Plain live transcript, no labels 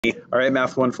All right,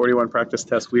 Math 141 practice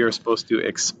test. We are supposed to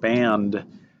expand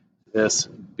this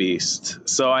beast.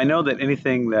 So I know that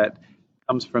anything that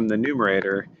comes from the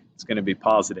numerator is going to be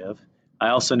positive. I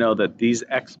also know that these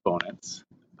exponents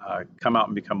come out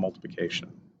and become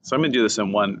multiplication. So I'm going to do this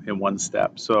in one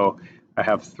step. So I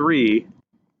have 3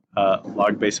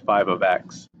 log base 5 of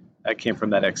x. That came from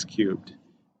that x cubed.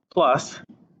 Plus,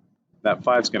 that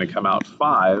 5 is going to come out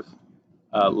 5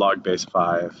 log base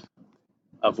 5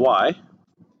 of y.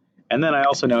 And then I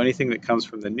also know anything that comes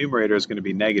from the numerator is going to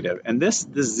be negative. And this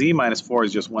z minus 4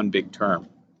 is just one big term.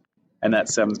 And that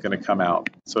 7 is going to come out.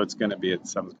 So it's going to be, 7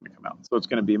 is going to come out. So it's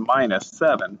going to be minus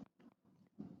 7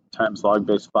 times log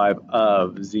base 5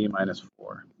 of z minus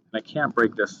 4. And I can't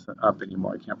break this up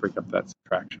anymore. I can't break up that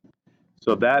subtraction.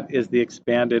 So that is the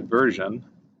expanded version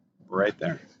right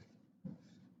there.